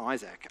only son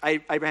Isaac.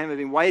 Abraham had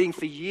been waiting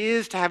for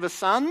years to have a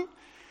son,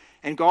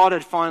 and God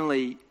had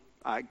finally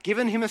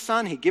given him a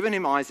son. He'd given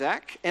him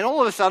Isaac, and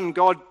all of a sudden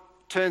God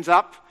turns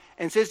up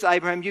and says to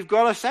Abraham, "You've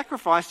got to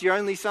sacrifice your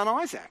only son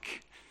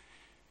Isaac."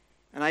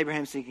 And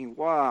Abraham's thinking,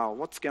 wow,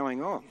 what's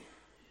going on?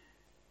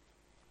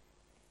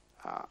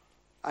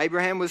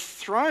 Abraham was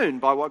thrown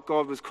by what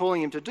God was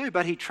calling him to do,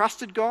 but he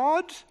trusted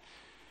God,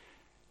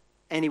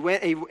 and he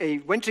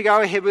went to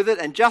go ahead with it,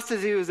 and just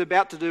as he was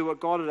about to do what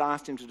God had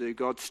asked him to do,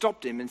 God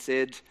stopped him and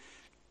said,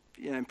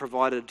 and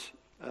provided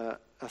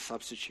a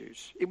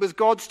substitute. It was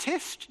God's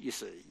test, you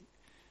see,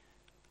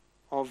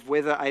 of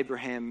whether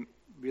Abraham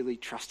really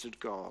trusted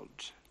God.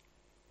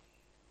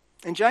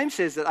 And James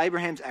says that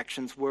Abraham's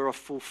actions were a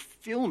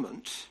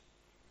fulfillment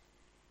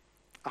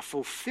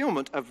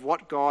of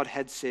what God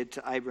had said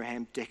to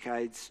Abraham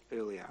decades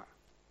earlier.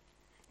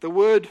 The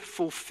word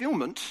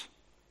fulfillment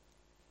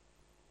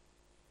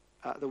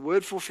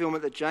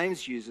that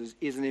James uses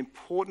is an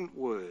important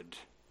word.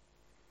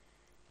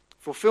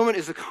 Fulfillment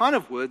is the kind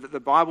of word that the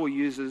Bible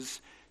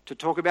uses to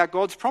talk about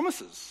God's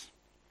promises.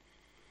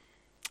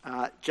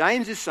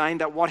 James is saying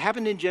that what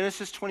happened in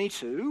Genesis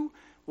 22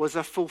 was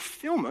a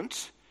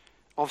fulfillment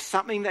of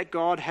something that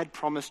God had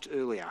promised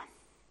earlier.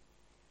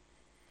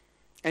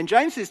 And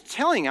James is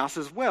telling us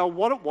as well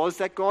what it was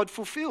that God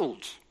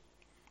fulfilled.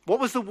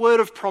 What was the word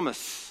of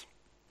promise?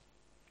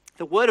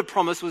 The word of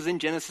promise was in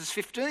Genesis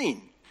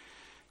 15.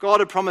 God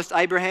had promised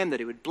Abraham that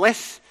he would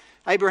bless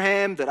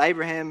Abraham, that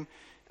Abraham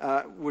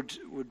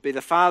would be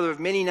the father of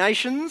many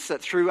nations,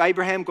 that through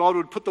Abraham God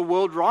would put the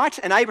world right.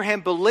 And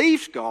Abraham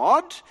believed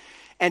God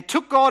and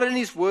took God in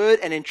his word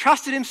and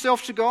entrusted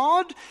himself to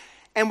God.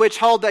 And we're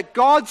told that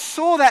God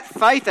saw that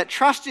faith, that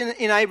trust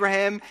in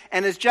Abraham,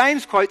 and as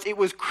James quotes, it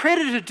was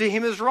credited to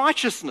him as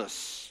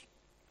righteousness.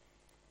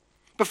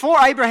 Before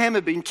Abraham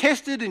had been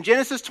tested in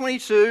Genesis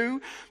 22,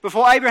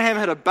 before Abraham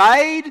had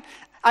obeyed,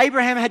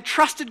 Abraham had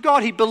trusted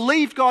God. He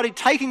believed God. He'd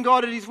taken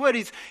God at his word.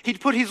 He'd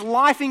put his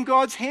life in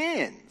God's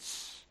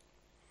hands.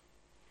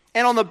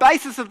 And on the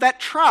basis of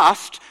that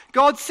trust,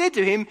 God said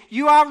to him,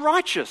 "You are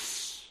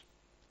righteous."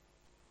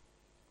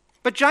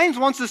 But James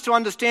wants us to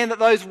understand that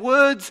those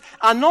words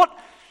are not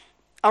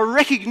a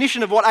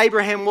recognition of what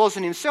Abraham was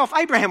in himself.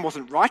 Abraham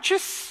wasn't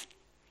righteous.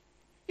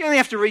 You only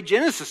have to read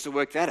Genesis to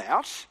work that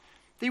out.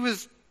 He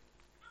was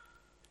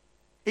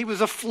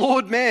a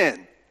flawed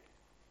man.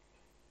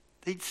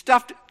 He'd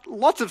stuffed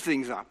lots of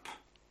things up.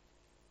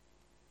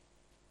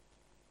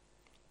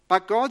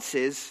 But God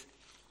says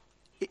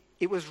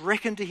it was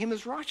reckoned to him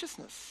as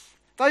righteousness.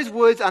 Those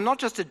words are not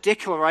just a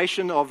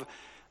declaration of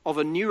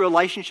a new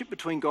relationship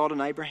between God and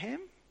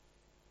Abraham.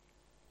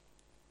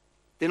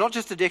 They're not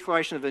just a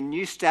declaration of a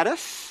new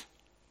status.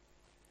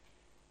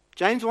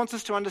 James wants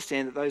us to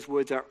understand that those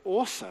words are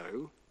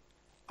also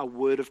a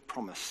word of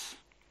promise.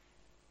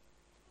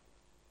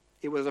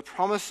 It was a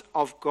promise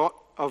of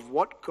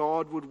what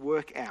God would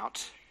work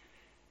out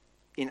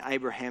in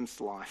Abraham's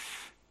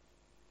life.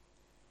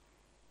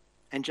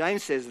 And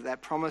James says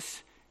that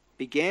promise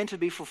began to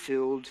be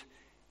fulfilled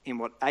in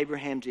what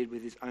Abraham did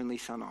with his only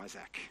son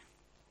Isaac.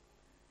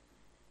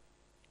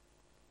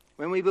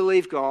 When we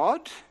believe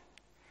God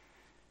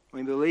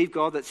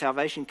that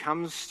salvation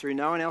comes through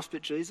no one else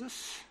but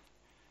Jesus,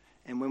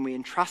 and when we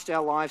entrust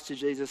our lives to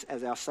Jesus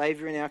as our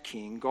Saviour and our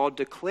King, God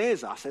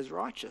declares us as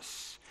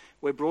righteous.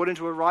 We're brought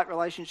into a right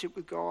relationship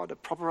with God, a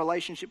proper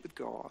relationship with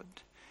God.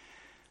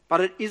 But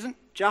it isn't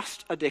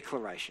just a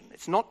declaration.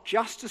 It's not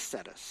just a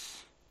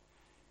status.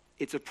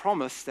 It's a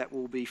promise that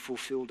will be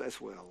fulfilled as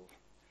well.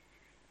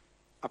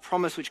 A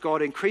promise which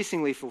God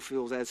increasingly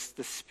fulfills as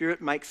the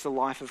Spirit makes the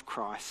life of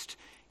Christ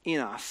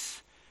in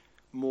us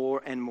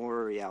more and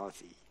more a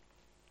reality.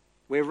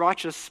 We're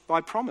righteous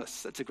by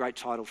promise. That's a great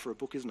title for a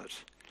book, isn't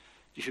it?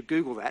 You should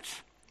Google that.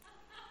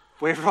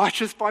 We're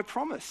righteous by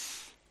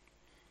promise.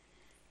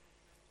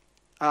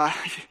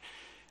 As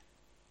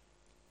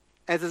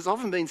has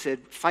often been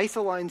said, faith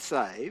alone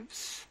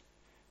saves,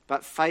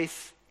 but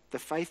the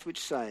faith which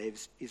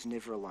saves is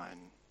never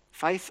alone.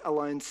 Faith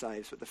alone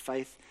saves, but the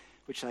faith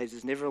which saves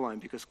is never alone,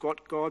 because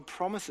what God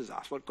promises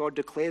us, what God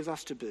declares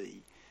us to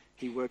be,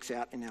 he works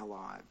out in our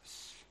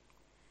lives.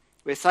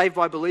 We're saved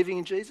by believing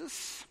in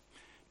Jesus,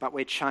 but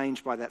we're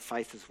changed by that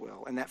faith as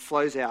well. And that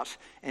flows out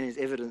and is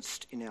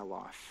evidenced in our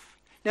life.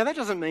 Now, that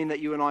doesn't mean that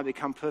you and I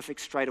become perfect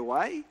straight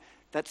away.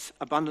 That's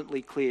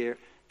abundantly clear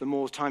the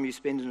more time you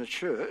spend in a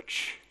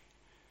church.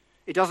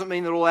 It doesn't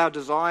mean that all our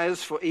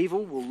desires for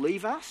evil will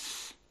leave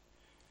us.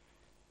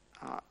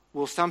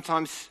 We'll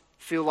sometimes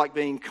feel like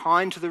being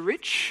kind to the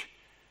rich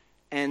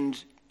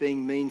and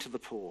being mean to the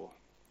poor.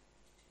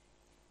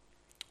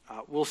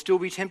 We'll still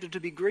be tempted to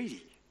be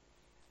greedy.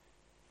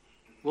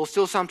 We'll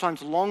still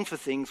sometimes long for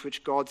things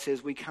which God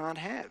says we can't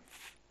have.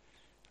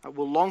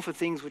 We'll long for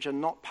things which are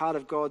not part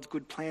of God's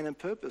good plan and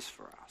purpose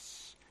for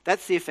us.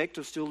 That's the effect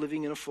of still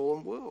living in a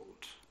fallen world.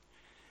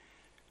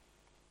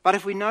 But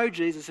if we know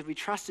Jesus, if we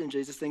trust in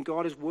Jesus, then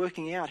God is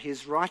working out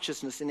his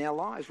righteousness in our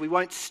lives. We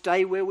won't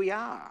stay where we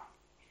are.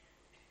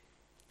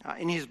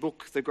 In his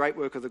book, The Great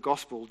Work of the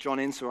Gospel, John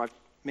Ensor, I've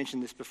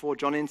mentioned this before,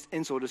 John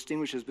Ensor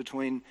distinguishes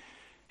between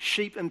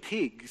sheep and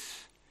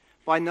pigs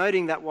by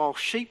noting that while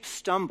sheep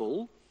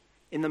stumble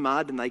in the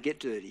mud and they get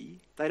dirty,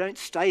 they don't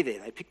stay there.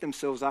 They pick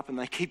themselves up and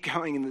they keep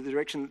going in the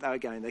direction that they were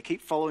going. They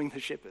keep following the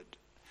shepherd.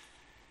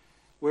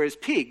 Whereas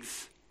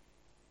pigs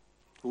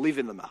live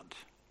in the mud.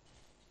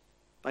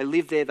 They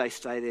live there, they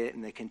stay there,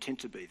 and they're content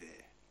to be there.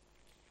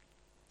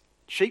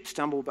 Sheep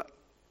stumble, but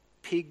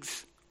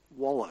pigs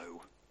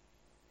wallow.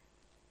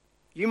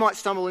 You might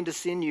stumble into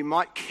sin, you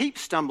might keep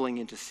stumbling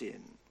into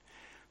sin.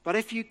 But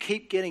if you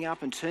keep getting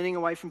up and turning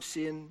away from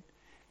sin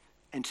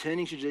and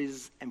turning to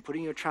Jesus and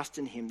putting your trust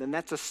in him, then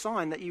that's a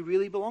sign that you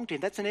really belong to him.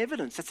 That's an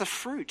evidence. That's a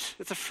fruit.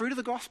 That's a fruit of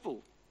the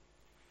gospel.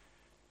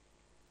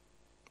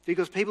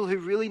 Because people who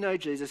really know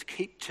Jesus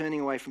keep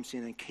turning away from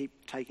sin and keep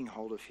taking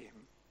hold of him.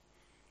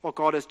 What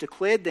God has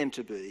declared them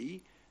to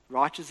be,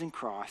 righteous in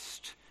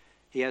Christ,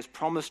 he has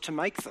promised to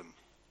make them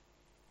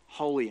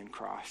holy in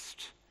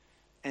Christ,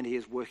 and he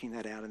is working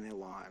that out in their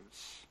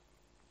lives.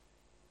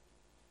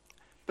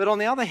 But on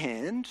the other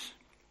hand,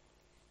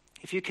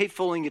 if you keep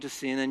falling into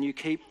sin and you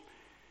keep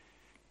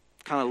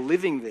kind of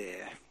living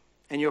there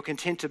and you're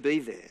content to be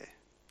there,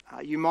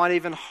 you might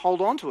even hold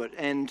on to it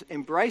and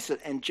embrace it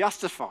and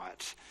justify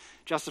it.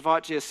 Justify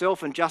it to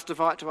yourself and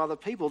justify it to other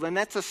people, then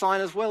that's a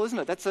sign as well, isn't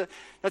it?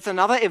 That's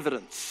another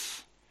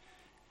evidence.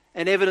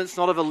 An evidence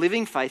not of a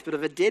living faith, but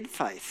of a dead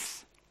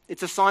faith.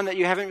 It's a sign that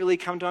you haven't really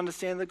come to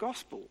understand the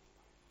gospel.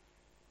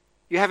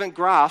 You haven't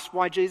grasped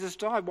why Jesus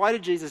died. Why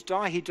did Jesus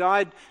die? He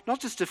died not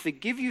just to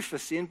forgive you for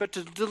sin, but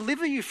to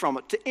deliver you from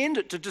it, to end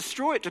it, to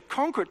destroy it, to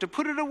conquer it, to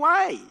put it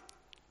away.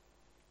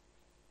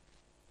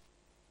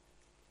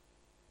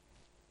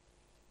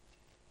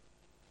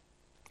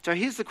 So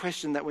here's the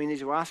question that we need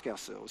to ask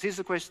ourselves. Here's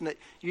the question that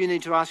you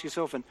need to ask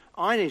yourself and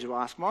I need to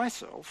ask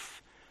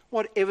myself.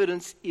 What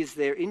evidence is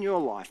there in your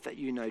life that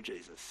you know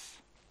Jesus?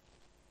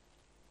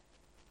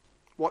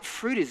 What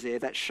fruit is there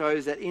that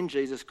shows that in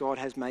Jesus God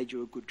has made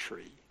you a good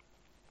tree?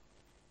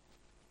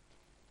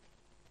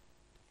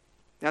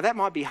 Now that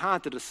might be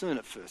hard to discern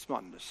at first,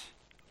 mightn't it?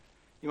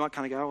 You might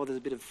kind of go, oh, there's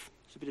a bit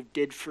of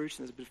dead fruit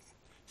and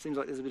seems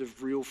like there's a bit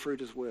of real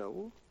fruit as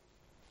well.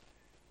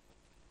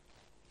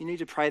 You need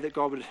to pray that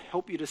God would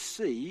help you to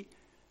see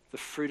the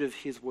fruit of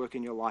his work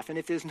in your life. And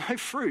if there's no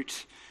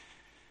fruit,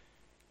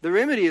 the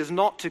remedy is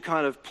not to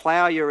kind of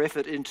plough your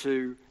effort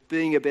into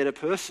being a better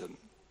person.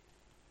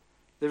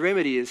 The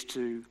remedy is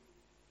to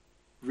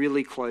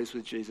really close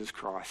with Jesus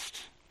Christ.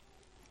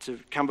 To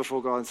come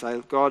before God and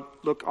say, God,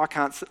 look, I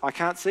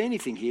can't see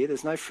anything here.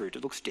 There's no fruit.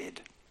 It looks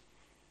dead.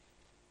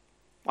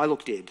 I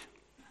look dead.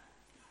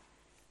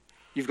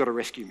 You've got to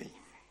rescue me.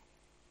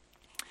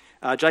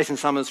 Jason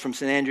Summers from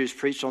St Andrews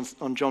preached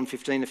on John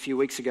 15 a few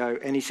weeks ago,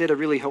 and he said a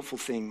really helpful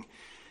thing,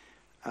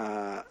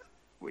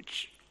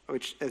 which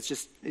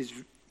is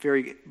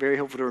very, very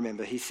helpful to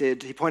remember. He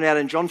pointed out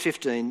in John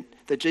 15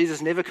 that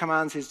Jesus never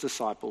commands his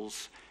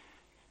disciples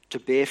to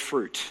bear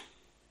fruit.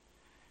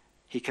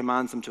 He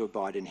commands them to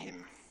abide in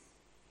him.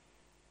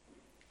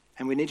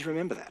 And we need to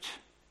remember that.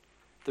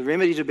 The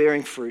remedy to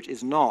bearing fruit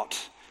is not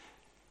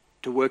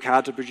to work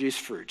hard to produce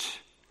fruit.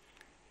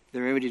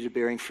 The remedy to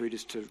bearing fruit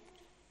is to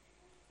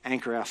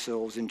anchor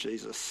ourselves in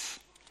Jesus,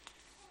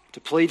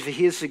 to plead for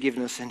his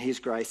forgiveness and his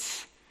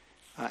grace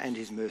and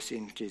his mercy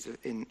in Jesus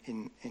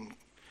in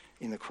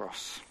the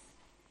cross.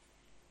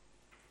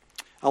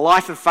 A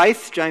life of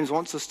faith, James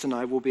wants us to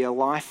know, will be a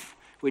life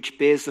which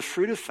bears the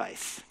fruit of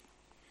faith.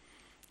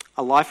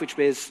 A life which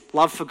bears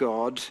love for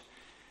God,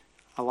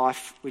 a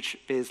life which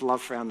bears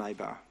love for our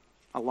neighbour,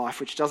 a life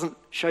which doesn't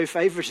show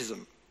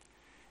favouritism,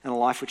 and a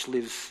life which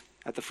lives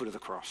at the foot of the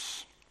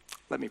cross.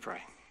 Let me pray.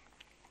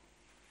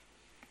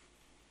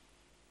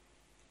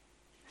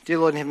 Dear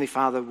Lord and Heavenly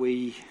Father,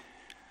 we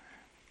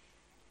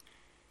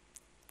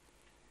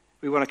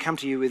want to come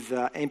to you with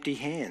empty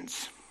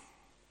hands.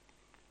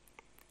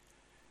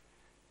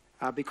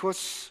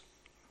 Because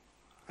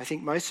I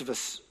think most of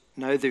us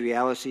know the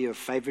reality of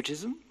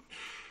favouritism.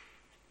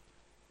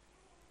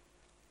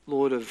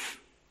 Lord, of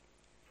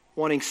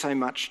wanting so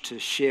much to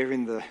share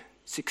in the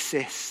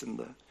success and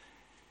the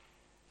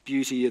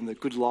beauty and the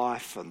good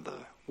life and the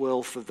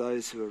wealth of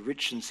those who are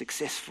rich and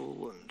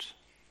successful and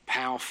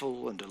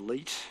powerful and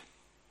elite.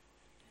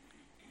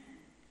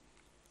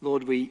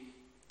 Lord, we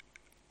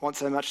want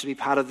so much to be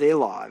part of their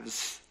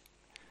lives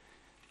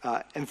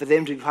and for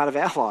them to be part of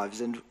our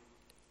lives. And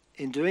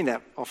in doing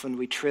that, often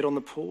we tread on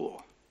the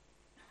poor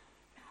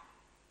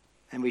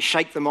and we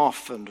shake them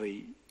off and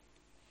we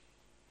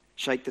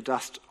shake the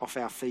dust off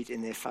our feet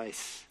in their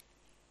face.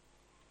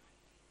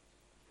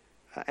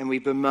 And we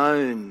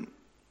bemoan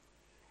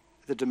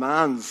the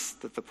demands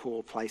that the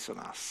poor place on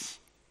us.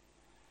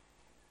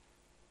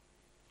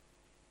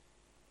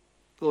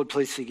 Lord,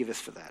 please forgive us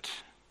for that.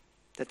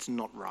 That's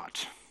not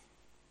right.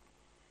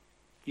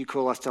 You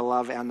call us to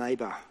love our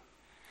neighbour,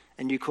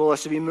 and you call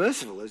us to be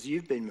merciful as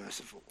you've been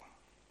merciful.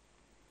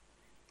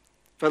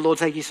 But Lord,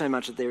 thank you so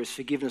much that there is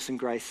forgiveness and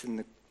grace in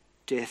the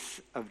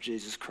death of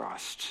Jesus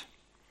Christ.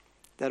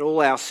 That all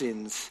our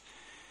sins,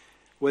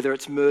 whether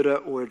it's murder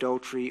or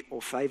adultery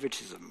or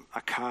favouritism,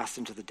 are cast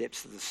into the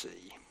depths of the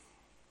sea.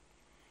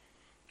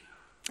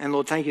 And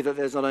Lord, thank you that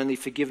there's not only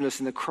forgiveness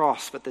in the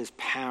cross, but there's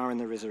power in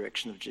the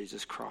resurrection of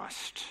Jesus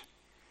Christ.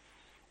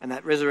 And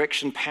that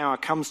resurrection power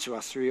comes to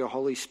us through your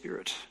Holy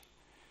Spirit.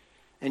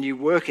 And you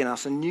work in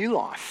us a new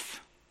life,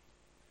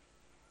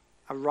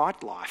 a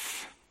right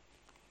life,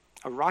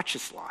 a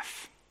righteous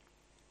life.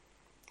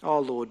 Oh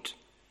Lord,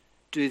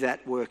 do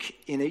that work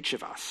in each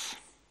of us.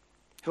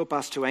 Help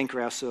us to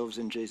anchor ourselves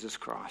in Jesus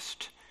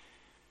Christ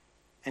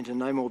and to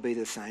no more be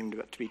the same,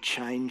 but to be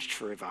changed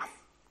forever.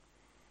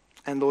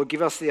 And Lord,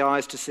 give us the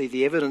eyes to see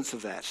the evidence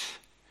of that,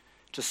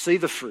 to see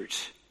the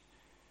fruit,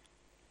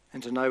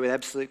 and to know with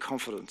absolute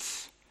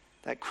confidence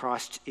that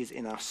Christ is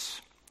in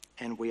us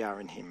and we are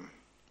in him.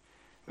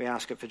 We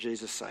ask it for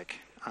Jesus' sake.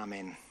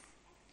 Amen.